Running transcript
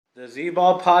The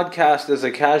Z-Ball podcast is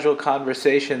a casual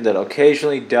conversation that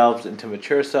occasionally delves into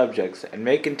mature subjects and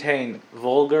may contain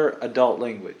vulgar adult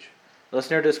language.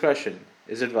 Listener discretion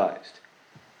is advised.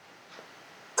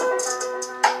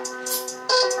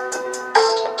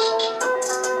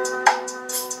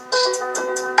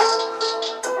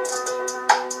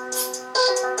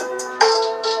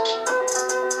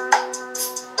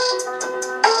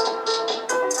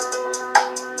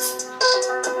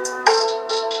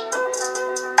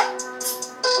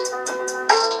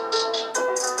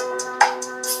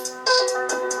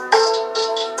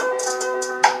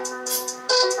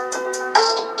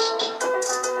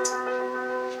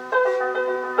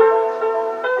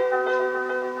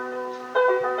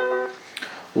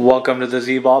 Welcome to the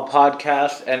Z-Ball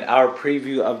podcast and our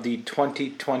preview of the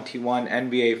 2021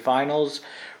 NBA Finals.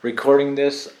 Recording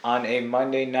this on a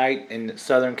Monday night in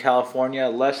Southern California,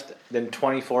 less than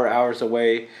 24 hours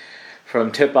away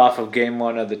from tip-off of Game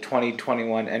 1 of the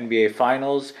 2021 NBA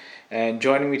Finals. And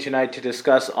joining me tonight to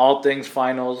discuss all things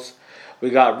finals, we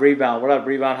got Rebound. What up,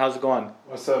 Rebound? How's it going?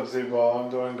 What's up, Z-Ball? I'm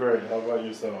doing great. How about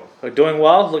yourself? We're doing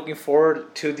well. Looking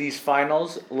forward to these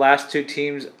finals. Last two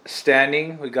teams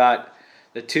standing. We got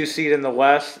the 2 seed in the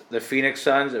West, the Phoenix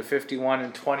Suns at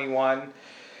 51-21,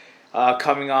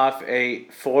 coming off a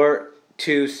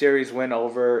 4-2 series win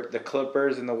over the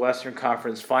Clippers in the Western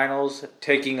Conference Finals,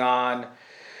 taking on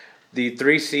the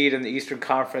 3 seed in the Eastern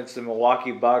Conference, the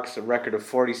Milwaukee Bucks, a record of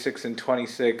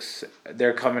 46-26.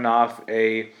 They're coming off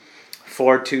a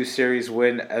 4-2 series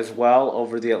win as well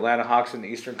over the Atlanta Hawks in the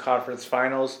Eastern Conference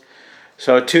Finals.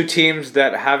 So two teams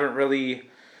that haven't really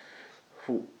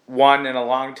won in a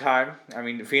long time. I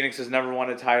mean, Phoenix has never won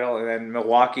a title, and then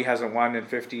Milwaukee hasn't won in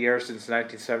 50 years since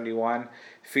 1971.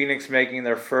 Phoenix making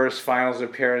their first finals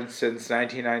appearance since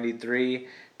 1993,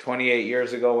 28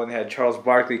 years ago when they had Charles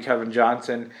Barkley, Kevin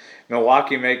Johnson.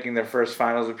 Milwaukee making their first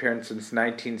finals appearance since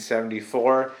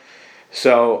 1974.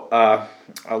 So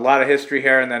a lot of history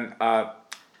here, and then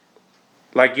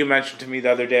like you mentioned to me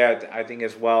the other day, I think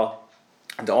as well,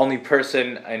 the only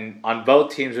person on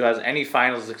both teams who has any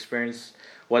finals experience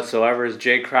whatsoever is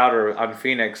Jay Crowder on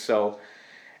Phoenix. So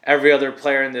every other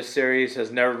player in this series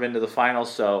has never been to the finals,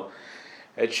 so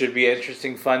it should be an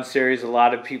interesting, fun series. A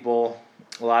lot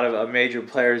of major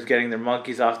players getting their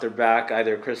monkeys off their back,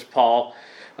 either Chris Paul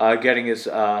getting his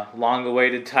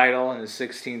long-awaited title in his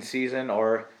 16th season,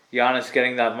 or Giannis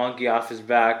getting that monkey off his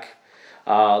back.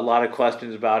 A lot of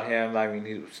questions about him. I mean,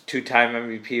 he was 2-time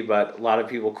MVP, but a lot of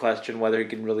people question whether he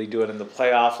can really do it in the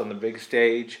playoffs on the big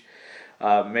stage.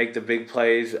 Make the big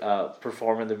plays,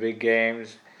 perform in the big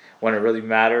games when it really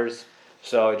matters.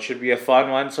 So it should be a fun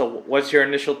one. So what's your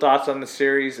initial thoughts on the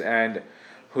series, and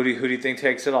who do you think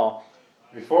takes it all?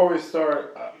 Before we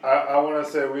start, I want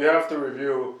to say we have to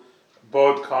review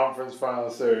both conference final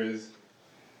series,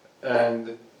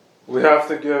 and we have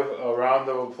to give a round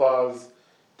of applause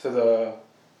to the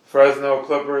Fresno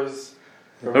Clippers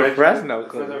for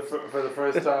the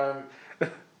first time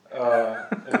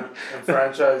in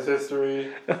franchise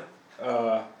history.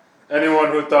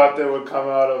 Anyone who thought they would come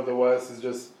out of the West is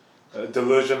just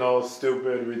delusional,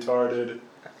 stupid, retarded.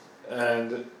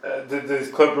 And these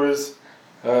Clippers,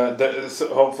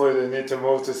 hopefully they need to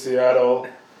move to Seattle.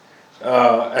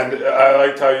 And I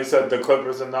liked how you said the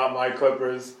Clippers are not my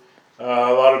Clippers. A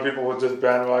lot of people will just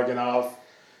bandwagon off.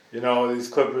 You know, these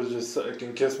Clippers just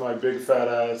can kiss my big fat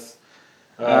ass.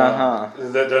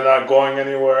 They're not going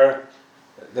anywhere.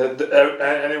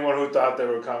 Anyone who thought they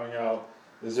were coming out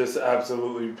is just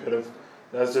absolutely pitiful.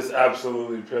 That's just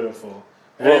absolutely pitiful.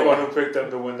 Anyone who picked them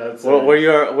to win that series.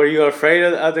 Were you afraid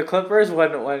of the Clippers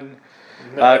when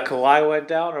Kawhi went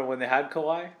down, or when they had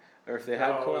Kawhi, or if they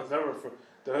had Kawhi? I was never.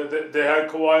 They had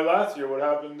Kawhi last year. What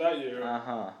happened that year?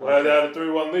 Well, they had a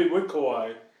 3-1 lead with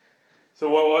Kawhi. So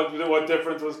what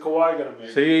difference was Kawhi gonna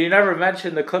make? So you never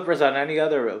mentioned the Clippers on any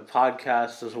other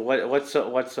podcast. So what's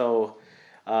so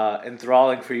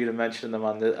enthralling for you to mention them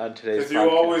on today's podcast? Because you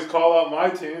always call out my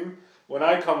team when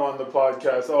I come on the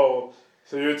podcast. Oh,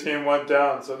 so your team went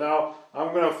down. So now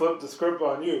I'm going to flip the script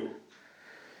on you.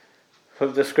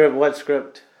 Flip the script? What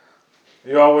script?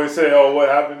 You always say, oh, what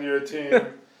happened to your team?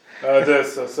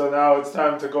 So now it's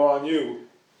time to go on you.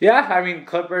 Yeah, I mean,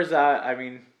 Clippers,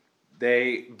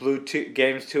 they blew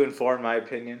games 2 and 4 in my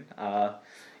opinion.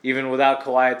 Even without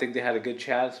Kawhi, I think they had a good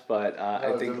chance, but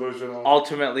I think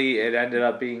ultimately it ended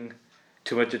up being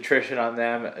too much attrition on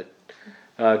them,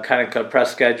 kind of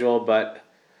compressed schedule, but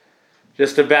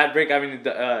just a bad break. I mean,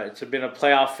 it's been a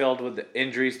playoff filled with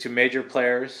injuries to major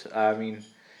players. I mean,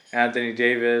 Anthony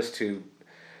Davis to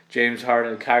James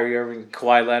Harden, Kyrie Irving,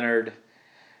 Kawhi Leonard,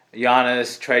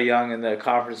 Giannis, Trae Young in the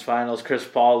conference finals, Chris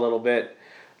Paul a little bit.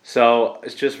 So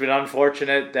it's just been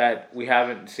unfortunate that we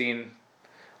haven't seen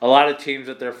a lot of teams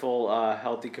at their full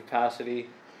healthy capacity.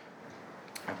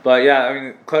 But yeah, I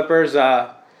mean Clippers.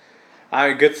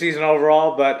 Good season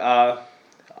overall, but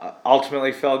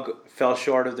ultimately fell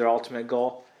short of their ultimate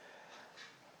goal.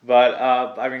 But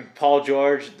I mean Paul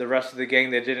George, the rest of the gang,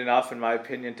 they did enough in my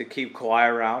opinion to keep Kawhi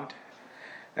around.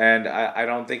 And I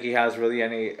don't think he has really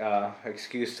any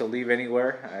excuse to leave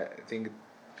anywhere. I think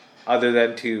other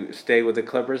than to stay with the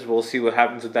Clippers. We'll see what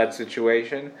happens with that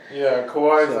situation. Yeah,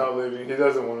 Kawhi's not leaving. He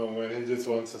doesn't want to win. He just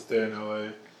wants to stay in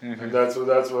LA. Mm-hmm. And that's what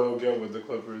he'll get with the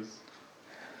Clippers.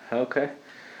 Okay.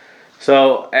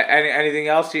 So, anything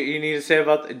else you need to say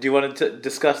about? Do you want to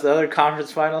discuss the other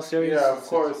conference final series? Yeah, of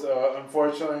course.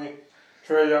 Unfortunately,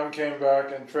 Trae Young came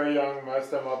back, and Trae Young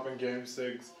messed them up in Game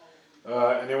 6.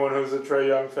 Anyone who's a Trae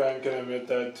Young fan can admit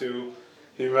that too.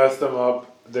 He messed them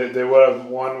up. They would have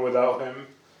won without him.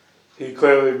 He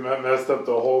clearly messed up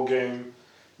the whole game,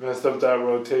 messed up that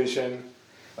rotation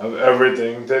of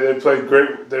everything. They played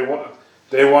great. They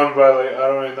won by I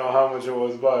don't even know how much it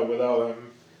was by without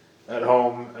him at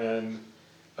home. And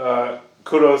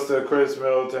kudos to Chris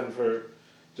Middleton for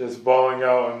just balling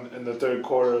out in the third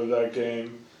quarter of that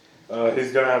game.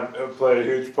 He's gonna play a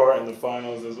huge part in the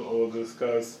finals, as we'll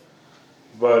discuss.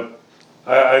 But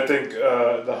I think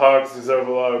the Hawks deserve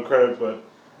a lot of credit, but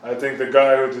I think the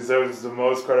guy who deserves the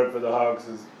most credit for the Hawks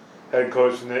is head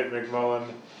coach Nate McMillan.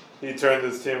 He turned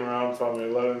this team around from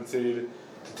an 11th seed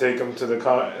to take them to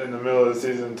in the middle of the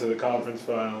season to the conference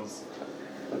finals.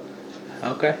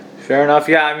 Okay, fair enough.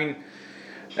 Yeah, I mean,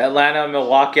 Atlanta,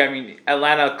 Milwaukee. I mean,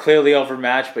 Atlanta clearly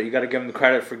overmatched, but you got to give them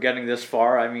credit for getting this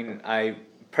far. I mean, I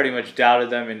pretty much doubted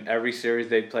them in every series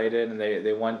they played in, and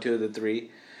they won 2 of the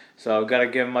 3. So got to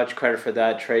give him much credit for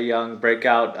that. Trae Young,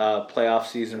 breakout playoff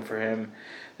season for him.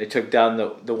 They took down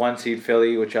the 1 seed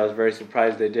Philly, which I was very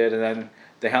surprised they did, and then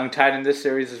they hung tight in this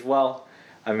series as well.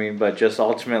 I mean, but just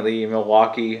ultimately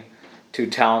Milwaukee, too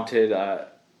talented,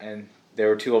 and they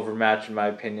were too overmatched in my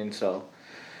opinion. So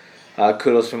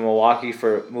kudos to Milwaukee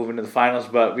for moving to the finals.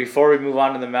 But before we move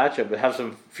on to the matchup, I have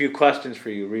some few questions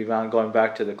for you, Rebound, going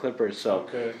back to the Clippers.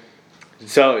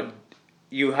 So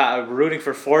you have rooting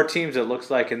for 4 teams, it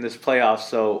looks like, in this playoff.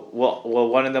 So will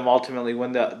one of them ultimately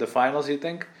win the finals, you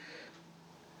think?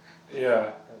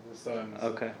 Yeah, the Suns.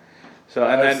 Okay. So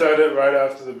I said it right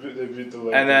after they beat the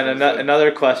Lakers. And then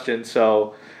another question.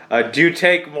 So, do you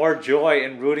take more joy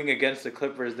in rooting against the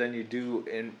Clippers than you do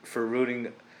for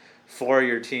rooting for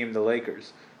your team, the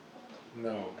Lakers?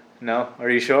 No. No? Are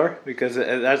you sure? Because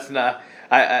that's not.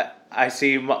 I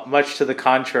see much to the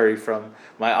contrary from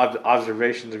my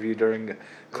observations of you during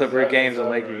Clipper games and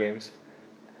Laker games.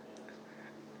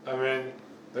 I mean,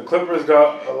 the Clippers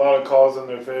got a lot of calls in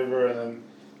their favor, and then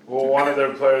one of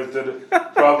their players did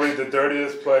probably the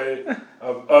dirtiest play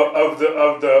of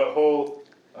the whole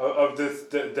of this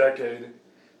decade.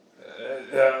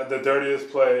 The dirtiest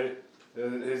play.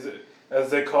 He's, as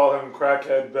they call him,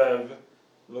 Crackhead Bev.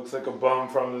 Looks like a bum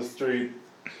from the street.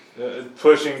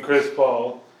 Pushing Chris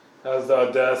Paul. Has the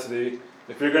audacity.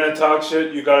 If you're gonna talk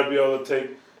shit, you gotta be able to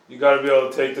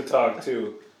take the talk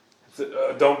too.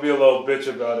 Don't be a little bitch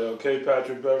about it, okay,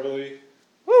 Patrick Beverly?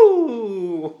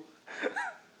 Woo!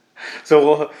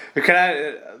 So can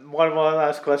I one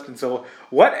last question? So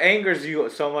what angers you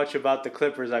so much about the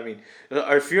Clippers? I mean,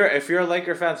 or if you're a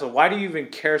Laker fan, so why do you even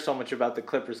care so much about the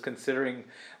Clippers, considering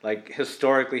like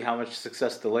historically how much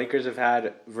success the Lakers have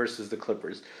had versus the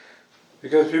Clippers?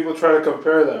 Because people try to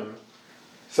compare them.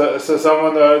 So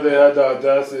someone they had the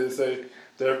audacity to say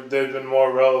they've been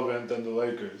more relevant than the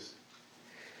Lakers.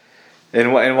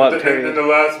 In what period? In the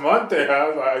last month they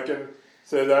have. I can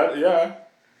say that. Yeah.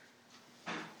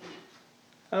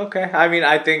 Okay, I mean,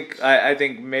 I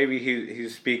think maybe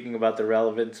he's speaking about the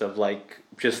relevance of like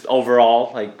just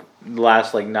overall like the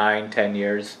last like 9-10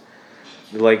 years,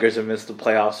 the Lakers have missed the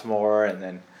playoffs more, and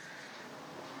then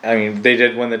I mean they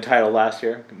did win the title last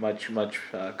year. Much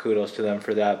kudos to them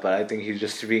for that. But I think he's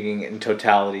just speaking in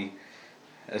totality,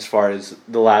 as far as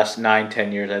the last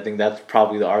 9-10 years. I think that's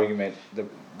probably the argument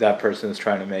that person is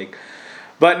trying to make.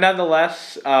 But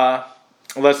nonetheless.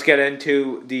 Let's get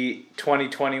into the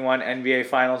 2021 NBA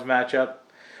Finals matchup.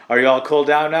 Are you all cooled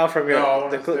down now from your? No, I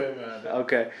want to stay mad.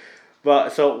 Okay, but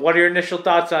so what are your initial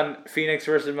thoughts on Phoenix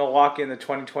versus Milwaukee in the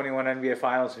 2021 NBA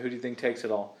Finals? Who do you think takes it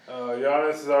all?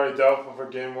 Giannis is already doubtful for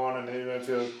Game 1, and even if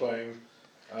he was playing,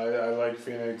 I like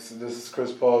Phoenix. This is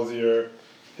Chris Paul's year.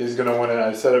 He's gonna win it.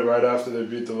 I said it right after they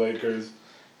beat the Lakers.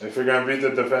 If you're gonna beat the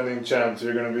defending champs,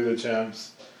 you're gonna be the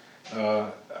champs.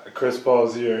 Chris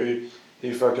Paul's year.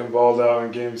 He fucking balled out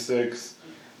in Game 6.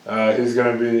 He's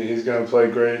gonna play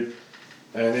great.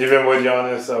 And even with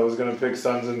Giannis, I was gonna pick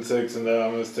Suns in 6, and then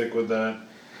I'm gonna stick with that.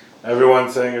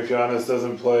 Everyone's saying if Giannis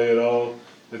doesn't play at all,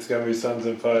 it's gonna be Suns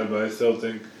in 5, but I still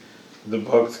think the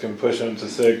Bucks can push them to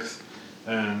 6,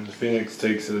 and Phoenix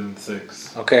takes it in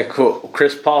 6. Okay, cool.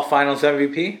 Chris Paul, Finals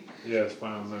MVP. Yes,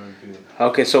 Finals MVP.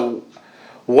 Okay, so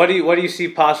what do you see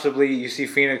possibly? You see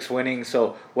Phoenix winning.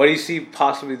 So what do you see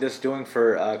possibly this doing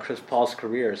for Chris Paul's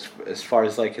career as far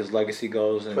as like his legacy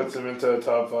goes? And Puts him into a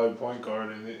top 5 point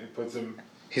guard, and it puts him.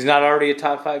 He's not already a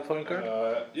top 5 point guard.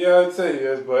 Yeah, I'd say he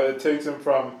is, but it takes him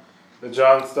from the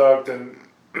John Stockton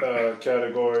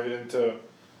category into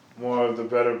more of the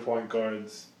better point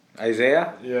guards.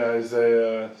 Isaiah? Yeah,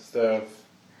 Isaiah, Steph,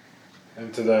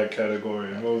 into that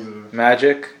category. Moves him.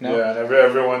 Magic? No. Yeah, and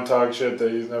everyone talks shit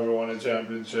that he's never won a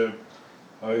championship.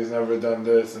 Oh, he's never done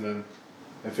this, and then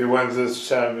if he wins this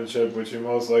championship, which he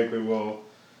most likely will,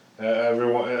 and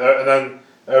then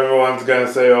everyone's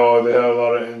gonna say, "Oh, they had a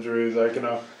lot of injuries." I can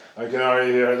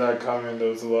already hear that coming. There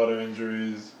was a lot of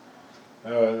injuries,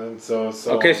 and so.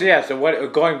 Okay, so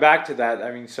what? Going back to that,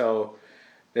 I mean, so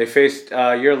they faced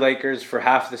your Lakers for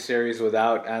half the series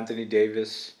without Anthony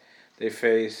Davis. They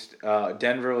faced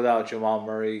Denver without Jamal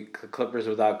Murray, Clippers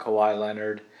without Kawhi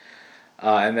Leonard,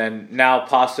 and then now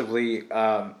possibly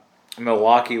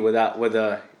Milwaukee with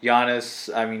a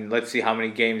Giannis. I mean, let's see how many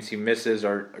games he misses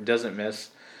or doesn't miss,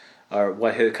 or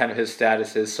what his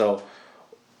status is. So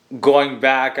going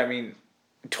back, I mean,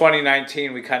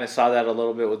 2019 we kind of saw that a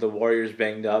little bit with the Warriors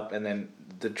banged up, and then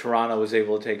the Toronto was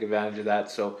able to take advantage of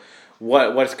that. So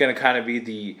what's going to kind of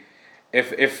be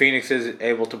if Phoenix is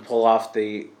able to pull off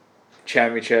the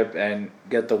championship and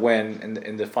get the win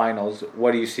in the finals,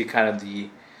 what do you see kind of the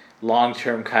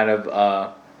long-term kind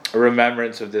of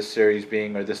remembrance of this series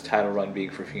being, or this title run being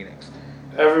for Phoenix?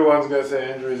 Everyone's going to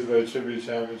say injuries, but it should be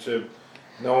championship.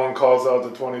 No one calls out the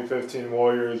 2015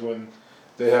 Warriors when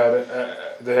they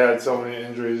had so many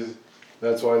injuries.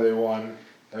 That's why they won.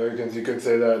 You could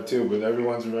say that too, but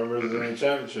everyone's remembers in the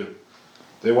championship.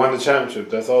 They won the championship.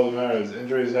 That's all that matters.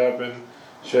 Injuries happen.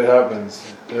 Shit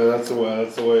happens. Yeah, that's the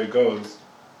way it goes.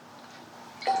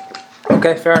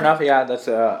 Okay, fair enough. Yeah, that's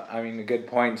a good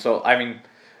point. So I mean,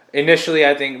 initially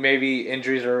I think maybe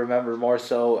injuries are remembered more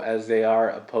so as they are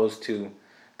opposed to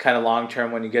kind of long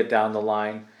term when you get down the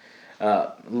line,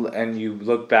 and you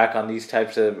look back on these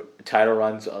types of title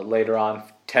runs later on,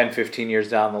 10, 15 years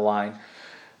down the line.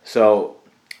 So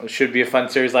it should be a fun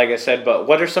series, like I said. But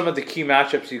what are some of the key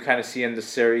matchups you kind of see in the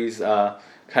series, kind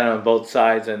of on both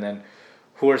sides, and then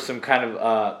who are some kind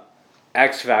of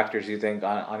X factors you think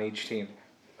on each team?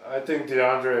 I think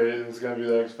DeAndre Ayton's going to be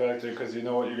the X factor because you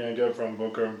know what you're going to get from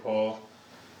Booker and Paul.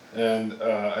 And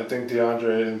I think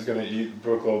DeAndre Ayton's going to eat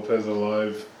Brook Lopez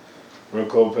alive.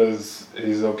 Brook Lopez,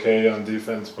 he's okay on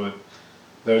defense, but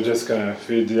they're just going to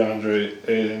feed DeAndre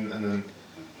Ayton. And then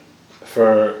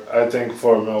I think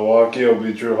for Milwaukee, it'll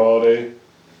be Drew Holiday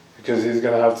because he's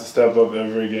going to have to step up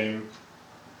every game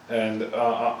and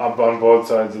up on both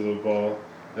sides of the ball.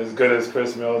 As good as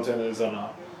Chris Middleton is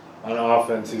on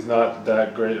offense, he's not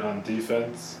that great on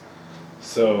defense.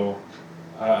 So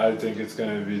I think it's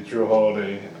going to be Drew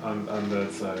Holiday on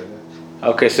that side.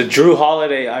 Okay, so Drew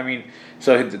Holiday, I mean,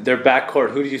 so their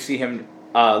backcourt, who do you see him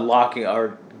locking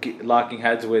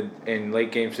heads with in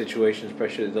late game situations,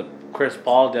 especially the Chris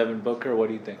Paul, Devin Booker? What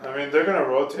do you think? I mean, they're going to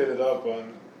rotate it up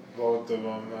on both of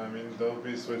them. I mean, they'll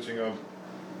be switching up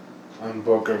on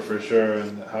Booker for sure,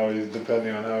 and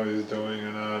depending on how he's doing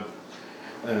or not.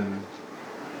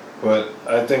 But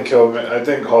I think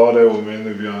Holiday will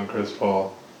mainly be on Chris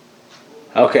Paul.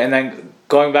 Okay, and then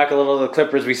going back a little to the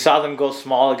Clippers, we saw them go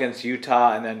small against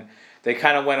Utah, and then they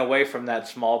kind of went away from that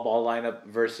small ball lineup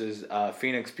versus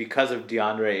Phoenix because of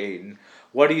DeAndre Ayton.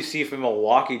 What do you see from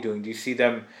Milwaukee doing? Do you see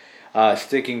them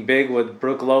sticking big with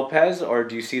Brook Lopez, or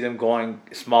do you see them going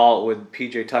small with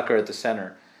PJ Tucker at the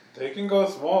center? They can go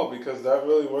small because that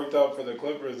really worked out for the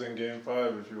Clippers in Game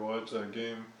 5 if you watch that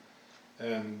game.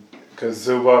 And because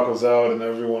Zubac was out and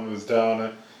everyone was down,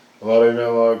 a lot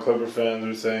of Clipper fans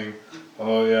were saying,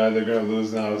 oh yeah, they're going to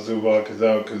lose now. Zubac is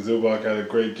out because Zubac had a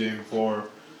great Game 4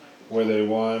 where they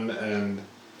won. And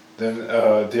then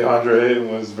DeAndre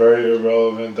Ayton was very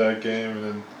irrelevant that game. And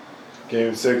then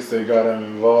Game 6 they got him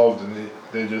involved and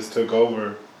they just took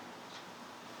over.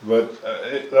 But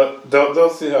they'll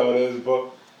see how it is.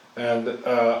 And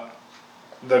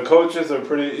the coaches are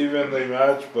pretty evenly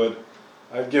matched, but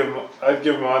I'd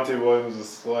give Monty Williams a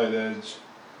slight edge.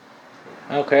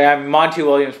 Okay, Monty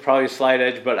Williams probably a slight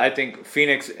edge, but I think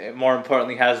Phoenix, more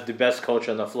importantly, has the best coach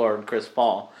on the floor in Chris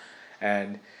Paul.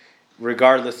 And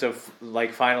regardless of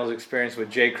finals experience with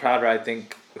Jay Crowder, I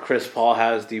think Chris Paul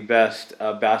has the best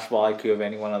basketball IQ of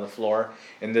anyone on the floor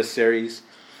in this series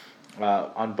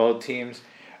on both teams.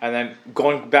 And then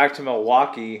going back to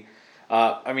Milwaukee,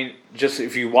 just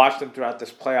if you watch them throughout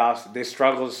this playoffs, they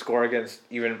struggle to score against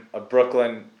even a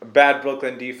bad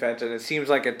Brooklyn defense, and it seems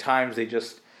like at times they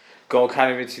just go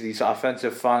kind of into these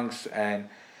offensive funks, and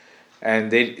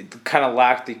they kind of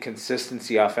lack the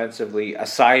consistency offensively,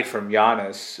 aside from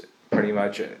Giannis, pretty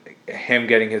much him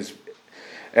getting his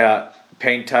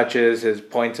paint touches, his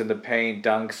points in the paint,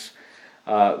 dunks,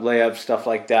 layups, stuff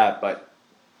like that. But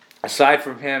aside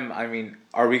from him,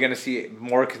 are we going to see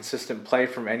more consistent play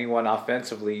from anyone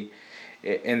offensively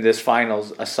in this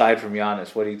finals aside from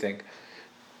Giannis? What do you think?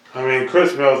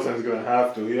 Chris Middleton's going to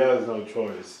have to. He has no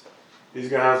choice. He's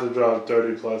going to have to drop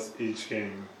 30-plus each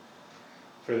game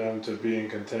for them to be in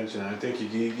contention. I think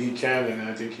he can, and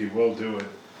I think he will do it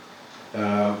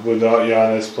without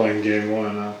Giannis playing game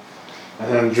one.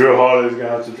 And then Drew Holiday's going to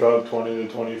have to drop 20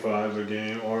 to 25 a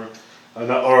game, or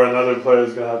another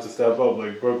player's going to have to step up.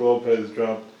 Like Brook Lopez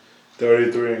dropped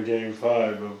 33 in Game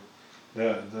 5 of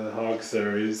the Hawks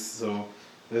series. So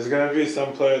there's going to be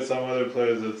some other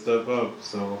players that step up.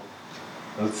 So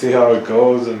let's see how it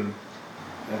goes. And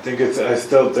I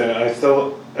still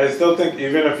think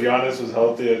even if Giannis was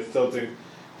healthy, I still think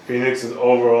Phoenix is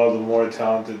overall the more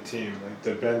talented team. Like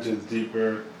the bench is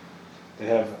deeper. They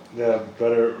have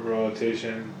better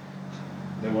rotation.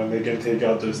 And when they can take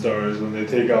out their stars, when they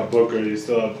take out Booker, you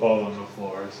still have Paul on the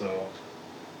floor, so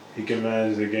he can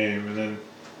manage the game. And then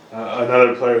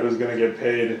another player who's going to get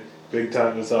paid big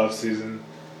time this offseason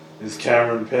is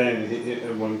Cameron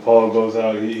Payne. When Paul goes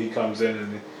out, he comes in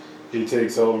and he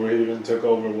takes over. He even took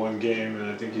over one game,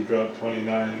 and I think he dropped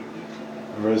 29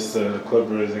 versus the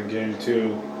Clippers in Game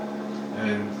 2.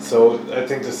 And so I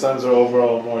think the Suns are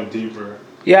overall more deeper.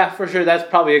 Yeah, for sure. That's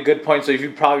probably a good point. So if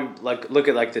you probably look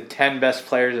at the 10 best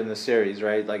players in the series,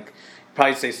 right?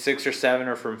 Probably say 6 or 7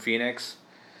 are from Phoenix,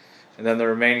 and then the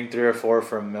remaining 3 or 4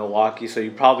 from Milwaukee. So you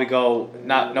probably go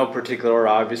no particular order,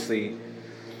 obviously.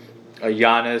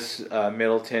 Giannis,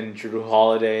 Middleton, Drew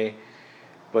Holiday,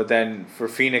 but then for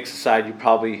Phoenix side, you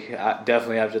probably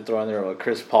definitely have to throw in there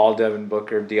Chris Paul, Devin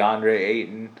Booker, DeAndre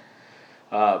Ayton,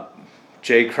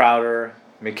 Jay Crowder,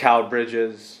 Mikal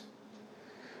Bridges,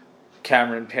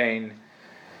 Cameron Payne,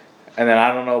 and then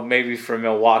I don't know, maybe for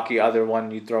Milwaukee, other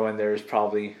one you throw in there is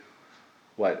probably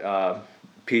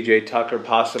PJ Tucker,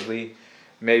 possibly,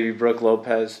 maybe Brook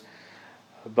Lopez.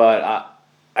 But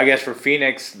I guess for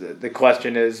Phoenix, the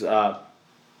question is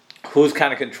who's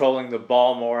kind of controlling the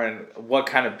ball more, and what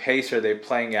kind of pace are they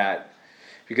playing at?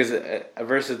 Because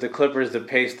versus the Clippers, the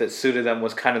pace that suited them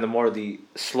was kind of the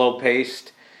slow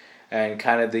paced, and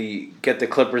kind of get the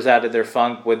Clippers out of their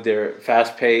funk with their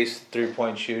fast-paced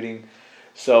three-point shooting.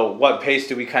 So what pace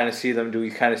do we kind of see them? Do we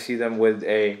kind of see them with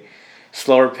a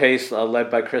slower pace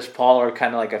led by Chris Paul, or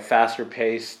kind of like a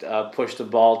faster-paced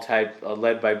push-the-ball type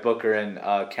led by Booker and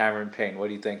Cameron Payne? What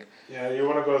do you think? Yeah, you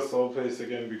want to go slow-paced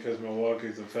again because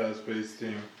Milwaukee's a fast-paced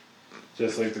team,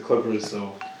 just like the Clippers,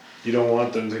 so you don't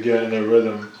want them to get in their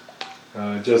rhythm.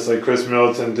 Just like Chris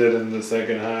Middleton did in the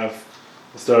second half.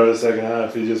 The start of the second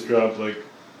half, he just dropped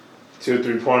 2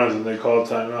 3-pointers and they called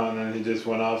timeout, and then he just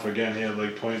went off again. He had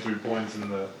 23 points in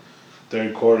the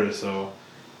third quarter. So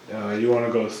you want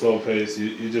to go slow pace.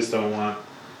 You just don't want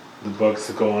the Bucks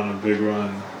to go on a big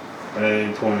run at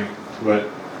any point. But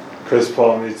Chris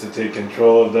Paul needs to take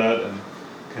control of that and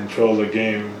control the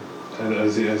game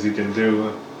as he can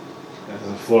do as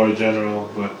a floor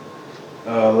general. But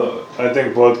I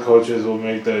think both coaches will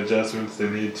make the adjustments they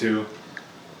need to.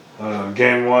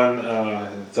 Game 1,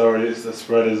 the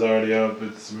spread is already up.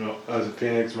 It's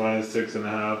Phoenix minus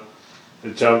 6.5.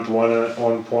 It jumped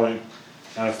 1 point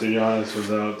after Giannis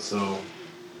was out, so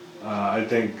I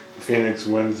think Phoenix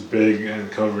wins big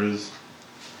and covers.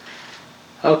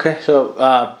 Okay,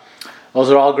 so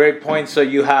those are all great points. So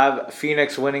you have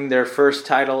Phoenix winning their first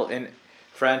title in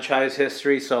franchise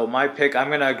history. So my pick, I'm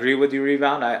going to agree with you,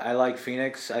 Rebound. I like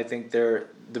Phoenix. I think they're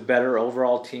the better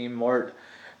overall team, more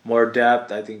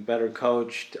depth, I think better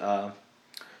coached,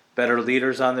 better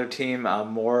leaders on their team,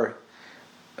 more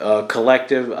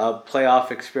collective playoff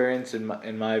experience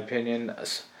in my opinion.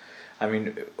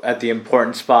 At the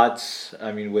important spots,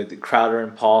 with Crowder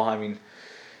and Paul,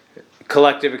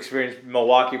 collective experience,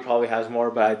 Milwaukee probably has more,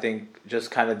 but I think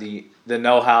just kind of the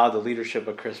know-how, the leadership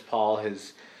of Chris Paul,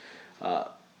 his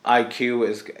IQ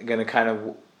is going to kind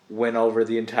of win over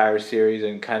the entire series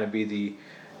and kind of be the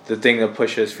thing that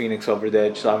pushes Phoenix over the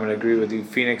edge. So I'm going to agree with you.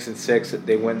 Phoenix in 6,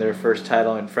 they win their first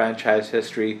title in franchise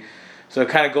history. So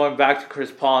kind of going back to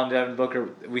Chris Paul and Devin Booker,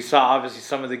 we saw obviously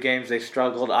some of the games they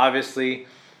struggled. Obviously,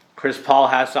 Chris Paul,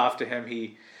 hats off to him.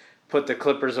 He put the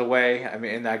Clippers away. I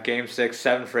mean, in that Game 6,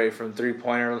 7 for 8 from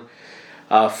three-pointer.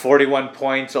 41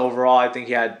 points overall. I think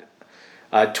he had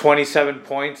 27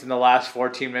 points in the last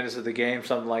 14 minutes of the game,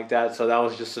 something like that. So that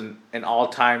was just an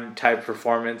all-time type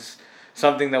performance.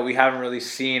 Something that we haven't really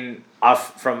seen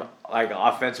from like an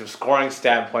offensive scoring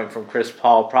standpoint from Chris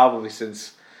Paul probably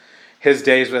since his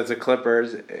days with the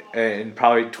Clippers in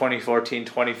probably 2014,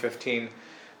 2015,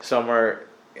 somewhere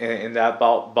in that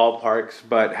ballparks.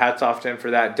 But hats off to him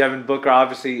for that. Devin Booker,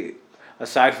 obviously,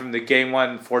 aside from the Game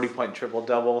 1 40-point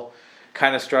triple-double,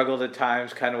 kind of struggled at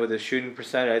times, kind of with his shooting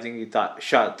percentage. I think he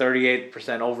shot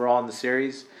 38% overall in the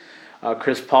series.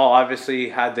 Chris Paul obviously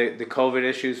had the COVID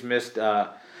issues, missed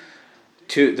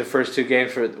the first 2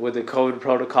 games with the COVID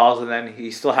protocols, and then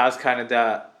he still has kind of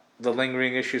the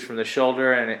lingering issues from the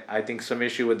shoulder, and I think some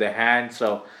issue with the hand.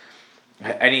 So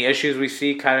any issues we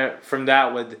see kind of from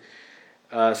that with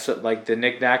like the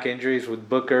knick-knack injuries with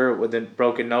Booker, with the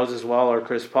broken nose as well, or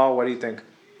Chris Paul, what do you think?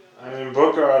 I mean,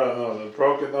 Booker, I don't know. The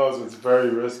broken nose, it's very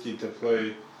risky to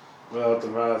play without the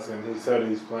mask, and he said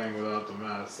he's playing without the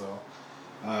mask. So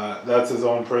that's his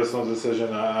own personal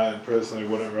decision. I personally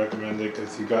wouldn't recommend it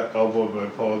because he got elbowed by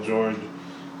Paul George,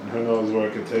 and who knows where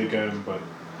it could take him. But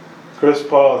Chris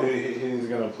Paul, he's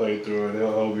going to play through it.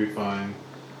 He'll be fine.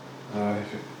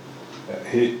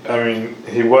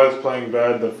 He was playing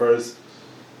bad the first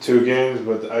 2 games,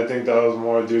 but I think that was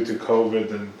more due to COVID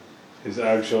than his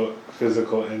actual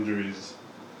physical injuries.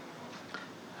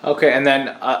 Okay, and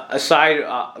then aside,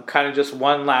 kind of just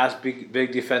one last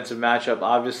big defensive matchup.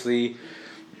 Obviously,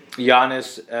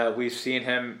 Giannis, we've seen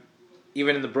him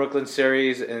even in the Brooklyn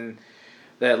series and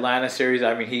the Atlanta series.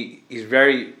 I mean, he's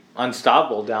very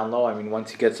unstoppable down low. I mean,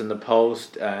 once he gets in the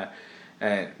post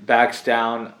and backs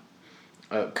down,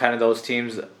 kind of those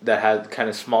teams that had kind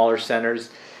of smaller centers,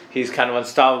 he's kind of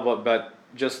unstoppable. But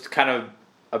just kind of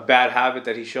a bad habit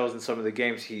that he shows in some of the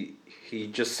games, he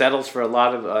just settles for a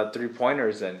lot of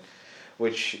three-pointers, and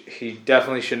which he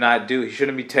definitely should not do. He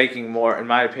shouldn't be taking more, in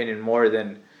my opinion, more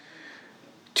than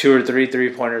 2 or 3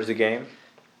 three-pointers a game.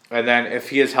 And then if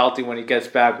he is healthy when he gets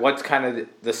back, what's kind of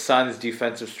the Suns'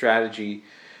 defensive strategy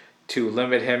to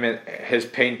limit him in his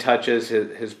paint touches,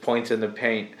 his points in the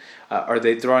paint? Are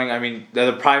they throwing, I mean,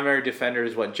 the primary defender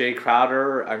is what, Jay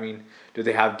Crowder? I mean, do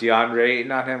they have DeAndre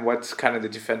Ayton on him? What's kind of the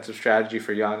defensive strategy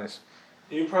for Giannis?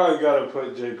 You probably got to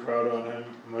put Jay Crowder on him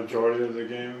majority of the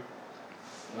game.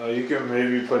 You can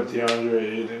maybe put DeAndre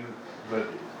Ayton, but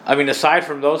I mean, aside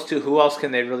from those two, who else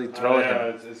can they really throw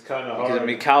at him? It's kind of hard.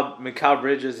 Because Mikal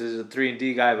Bridges is a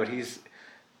 3-and-D guy, but he's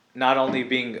not only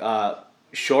being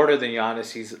shorter than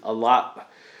Giannis, he's a lot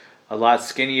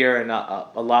skinnier and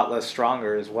a lot less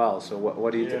stronger as well. So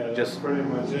what do you think? That's pretty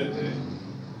much it.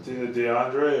 It's either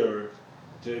DeAndre or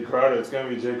Jay Crowder. It's going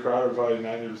to be Jay Crowder probably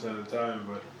 90% of the time,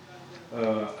 but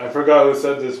I forgot who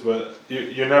said this, but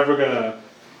you're never going to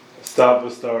stop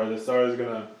a star. The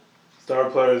star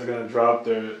player is going to drop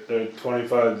their 25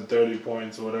 to 30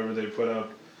 points or whatever they put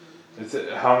up. It's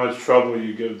how much trouble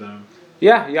you give them.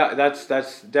 Yeah,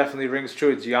 that's definitely rings true.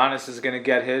 It's Giannis is going to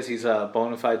get his. He's a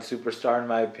bona fide superstar in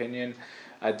my opinion.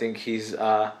 I think he's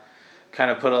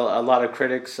kind of put a lot of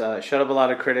critics, shut up a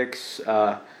lot of critics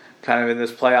kind of in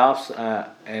this playoffs,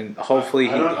 and hopefully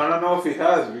I don't know if he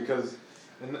has, because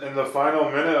in the final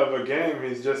minute of a game,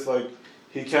 he's just like,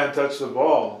 he can't touch the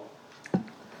ball.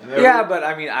 Yeah, but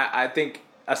I mean, I think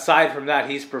aside from that,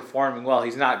 he's performing well.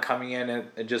 He's not coming in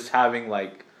and just having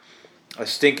like a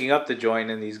stinking up the joint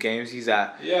in these games. He's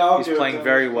playing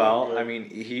very well. I mean,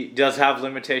 he does have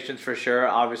limitations for sure.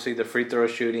 Obviously, the free throw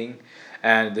shooting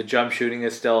and the jump shooting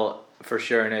is still for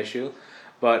sure an issue.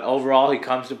 But overall, he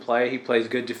comes to play. He plays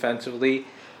good defensively.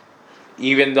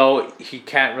 Even though he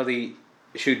can't really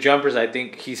shoot jumpers, I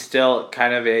think he's still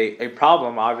kind of a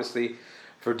problem, obviously,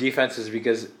 for defenses,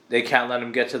 because they can't let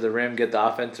him get to the rim, get the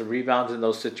offensive rebounds in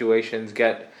those situations,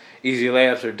 get easy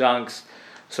layups or dunks.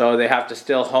 So they have to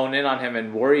still hone in on him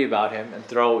and worry about him and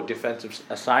throw defensive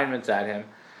assignments at him.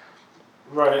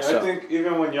 Right. So, I think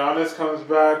even when Giannis comes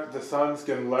back, the Suns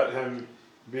can let him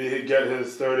get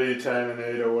his 30, 10, and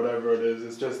 8 or whatever it is.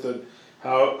 It's just that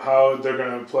how they're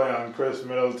going to play on Chris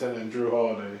Middleton and Drew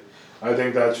Holiday. I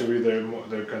think that should be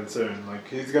their concern. Like,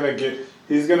 he's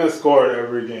gonna score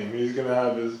every game. He's gonna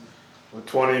have his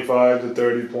 25 to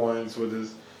 30 points with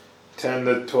his 10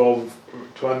 to 12,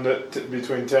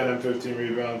 between 10 and 15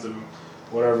 rebounds and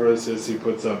whatever assists he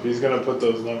puts up. He's gonna put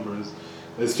those numbers.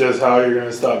 It's just how you're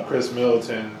gonna stop Chris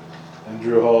Middleton and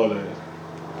Drew Holiday.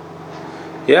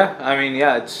 Yeah, I mean,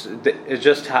 it's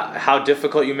just how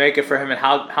difficult you make it for him and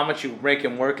how much you make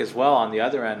him work as well on the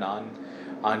other end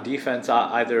on defense,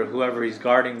 either whoever he's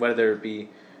guarding, whether it be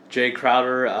Jay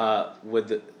Crowder with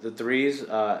the threes,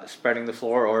 spreading the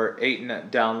floor, or Ayton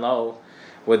down low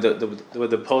with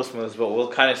the post moves. But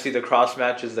we'll kind of see the cross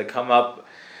matches that come up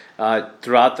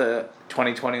throughout the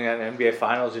 2020 NBA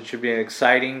Finals. It should be an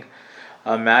exciting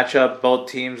matchup.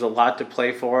 Both teams a lot to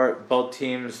play for. Both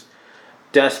teams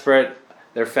desperate.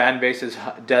 Their fan base is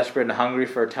desperate and hungry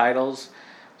for titles.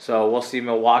 So we'll see.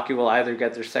 Milwaukee will either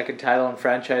get their second title in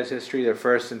franchise history, their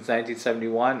first since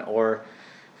 1971, or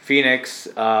Phoenix,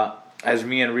 as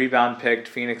me and Rebound picked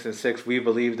Phoenix in 6, we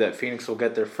believe that Phoenix will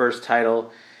get their first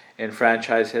title in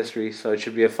franchise history, so it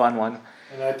should be a fun one.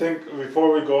 And I think,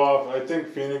 before we go off, I think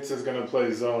Phoenix is going to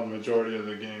play zone majority of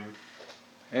the game.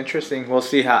 Interesting. We'll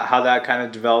see how that kind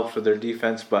of develops with their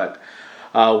defense, but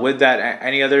with that,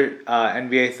 any other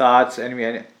NBA thoughts,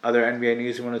 any other NBA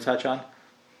news you want to touch on?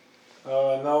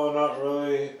 No, not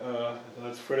really.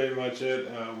 That's pretty much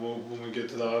it. When we get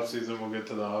to the offseason, we'll get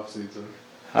to the offseason.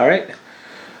 All right.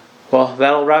 Well,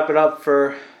 that'll wrap it up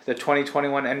for the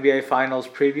 2021 NBA Finals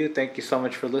preview. Thank you so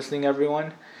much for listening,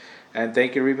 everyone. And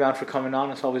thank you, Rebound, for coming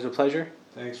on. It's always a pleasure.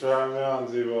 Thanks for having me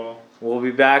on, Z-Ball. We'll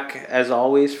be back, as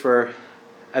always,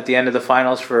 at the end of the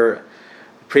finals for a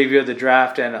preview of the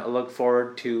draft and a look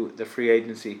forward to the free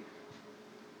agency.